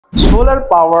Solar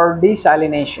powered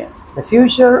desalination, the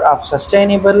future of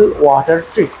sustainable water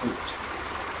treatment.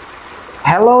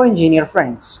 Hello, engineer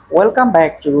friends. Welcome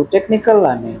back to Technical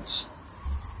Learnings,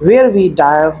 where we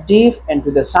dive deep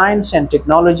into the science and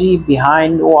technology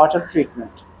behind water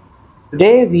treatment.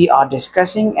 Today, we are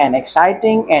discussing an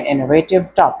exciting and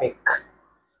innovative topic: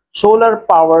 solar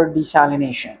powered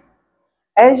desalination.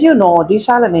 As you know,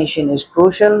 desalination is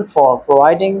crucial for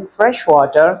providing fresh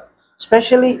water,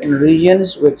 especially in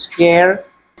regions with scarce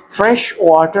fresh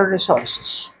water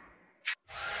resources.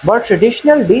 But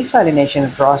traditional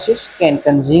desalination process can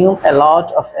consume a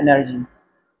lot of energy,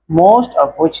 most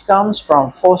of which comes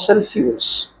from fossil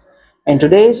fuels. In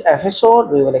today's episode,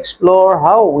 we will explore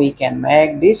how we can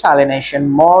make desalination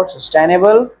more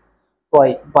sustainable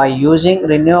by using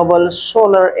renewable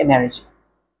solar energy.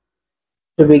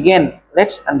 To begin,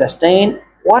 let's understand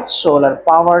what solar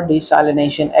power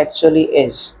desalination actually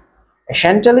is.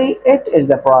 Essentially, it is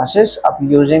the process of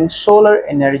using solar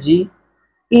energy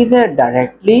either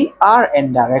directly or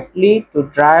indirectly to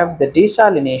drive the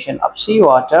desalination of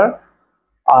seawater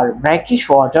or brackish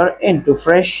water into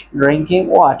fresh drinking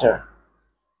water.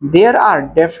 There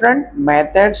are different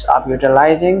methods of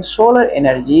utilizing solar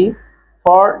energy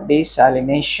for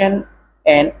desalination,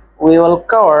 and we will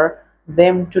cover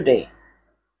them today.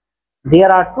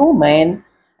 There are two main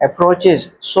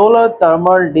approaches: solar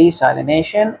thermal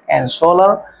desalination and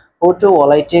solar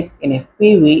photovoltaic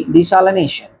 (PV)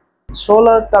 desalination.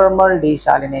 Solar thermal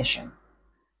desalination.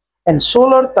 In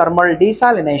solar thermal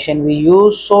desalination, we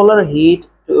use solar heat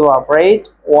to evaporate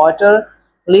water,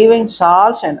 leaving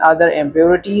salts and other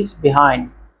impurities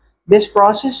behind. This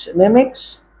process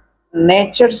mimics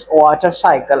nature's water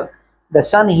cycle. The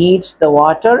sun heats the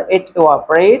water, it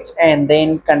evaporates and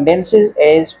then condenses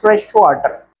as fresh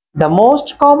water. The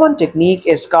most common technique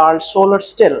is called solar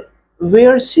still,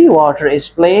 where seawater is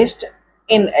placed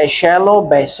in a shallow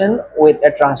basin with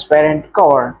a transparent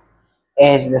cover.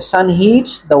 As the sun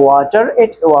heats the water,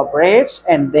 it evaporates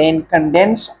and then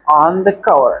condenses on the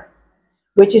cover,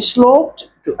 which is sloped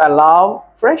to allow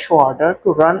fresh water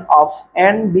to run off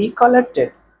and be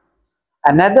collected.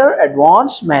 Another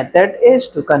advanced method is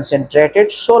to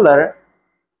concentrated solar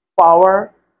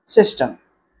power system,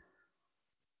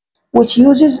 which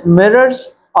uses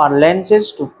mirrors or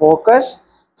lenses to focus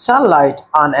sunlight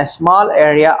on a small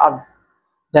area of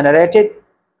generated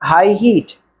high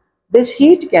heat. This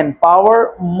heat can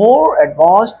power more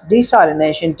advanced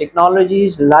desalination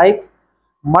technologies like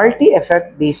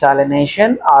multi-effect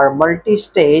desalination or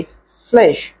multi-stage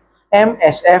flash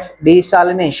 (MSF)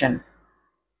 desalination.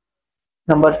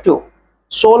 Number 2.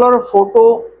 Solar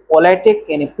photovoltaic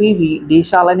and PV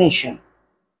desalination.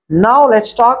 Now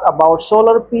let's talk about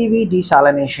solar PV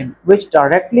desalination, which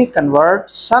directly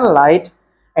converts sunlight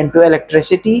into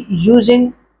electricity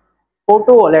using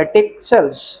photovoltaic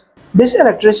cells. This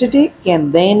electricity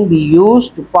can then be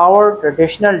used to power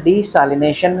traditional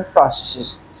desalination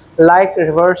processes like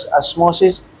reverse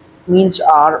osmosis means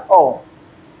RO.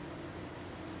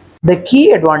 The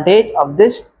key advantage of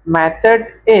this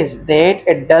method is that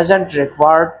it doesn't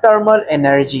require thermal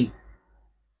energy,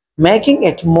 making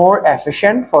it more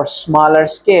efficient for smaller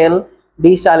scale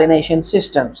desalination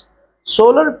systems.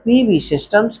 Solar PV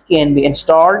systems can be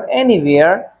installed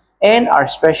anywhere and are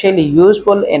especially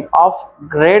useful in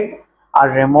off-grid or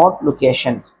remote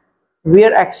locations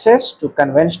where access to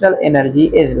conventional energy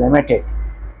is limited.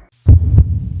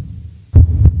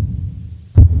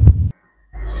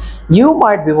 You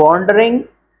might be wondering,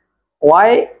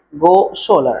 why go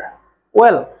solar?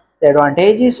 Well, the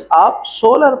advantages of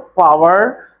solar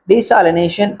power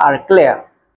desalination are clear.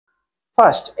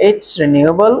 First, it's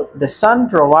renewable. The sun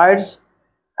provides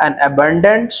an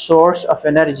abundant source of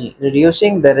energy,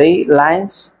 reducing the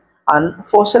reliance on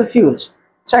fossil fuels.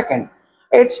 Second,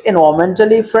 it's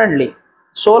environmentally friendly.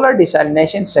 Solar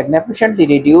desalination significantly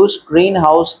reduces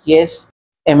greenhouse gas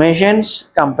emissions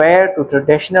compared to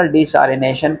traditional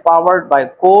desalination powered by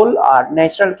coal or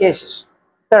natural gases.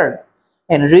 Third,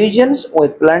 in regions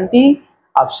with plenty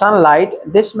of sunlight,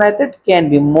 this method can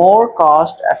be more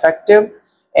cost effective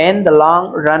in the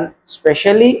long run,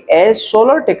 especially as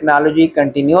solar technology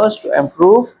continues to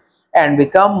improve and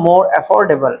become more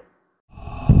affordable.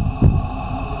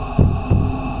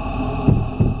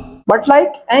 But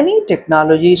like any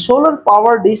technology, solar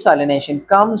power desalination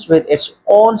comes with its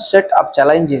own set of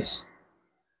challenges.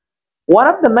 One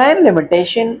of the main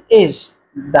limitations is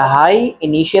the high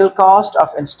initial cost of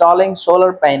installing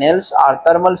solar panels or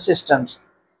thermal systems.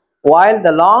 While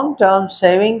the long-term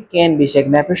saving can be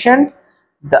significant,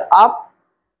 the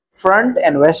upfront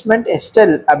investment is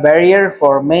still a barrier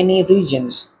for many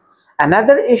regions.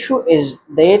 Another issue is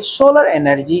that solar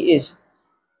energy is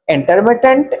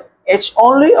Intermittent, it's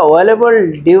only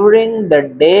available during the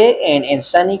day and in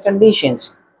sunny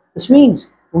conditions. This means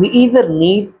we either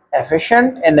need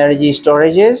efficient energy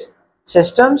storages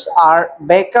systems or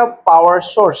backup power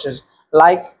sources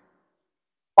like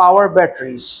power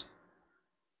batteries.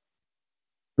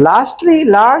 Lastly,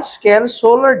 large-scale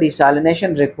solar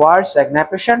desalination requires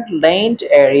significant land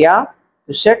area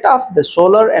to set up the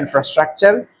solar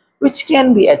infrastructure, which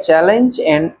can be a challenge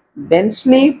in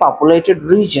densely populated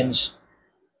regions.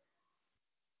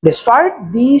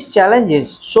 Despite these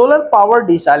challenges, solar power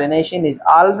desalination is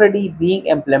already being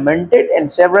implemented in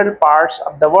several parts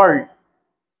of the world.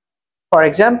 For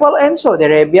example, in Saudi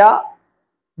Arabia,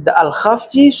 the Al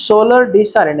Khafji solar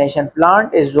desalination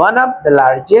plant is one of the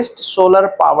largest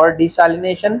solar power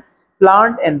desalination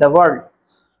plant in the world.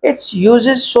 It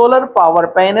uses solar power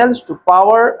panels to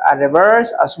power a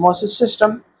reverse osmosis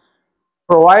system,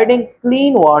 providing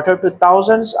clean water to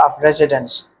thousands of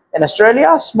residents. In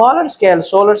Australia, smaller scale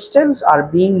solar cells are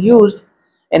being used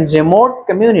in remote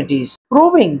communities,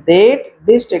 proving that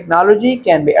this technology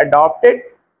can be adopted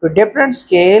to different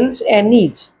scales and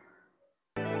needs.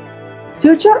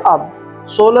 Future of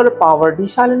solar power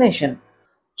desalination.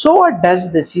 So what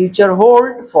does the future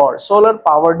hold for solar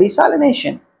power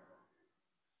desalination?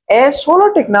 As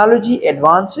solar technology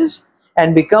advances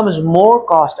and becomes more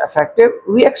cost effective,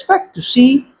 we expect to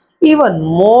see even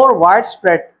more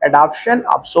widespread adoption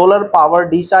of solar power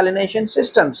desalination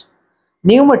systems.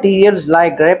 New materials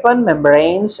like graphene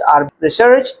membranes are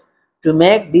researched to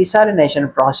make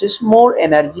desalination process more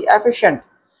energy efficient.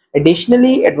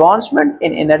 Additionally, advancement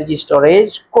in energy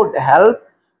storage could help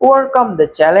overcome the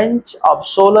challenge of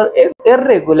solar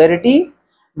irregularity,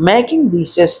 making the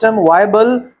system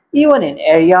viable even in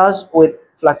areas with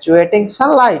fluctuating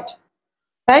sunlight.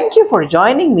 Thank you for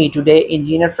joining me today,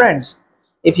 engineer friends.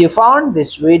 If you found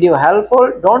this video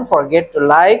helpful, don't forget to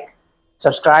like,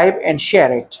 subscribe and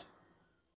share it.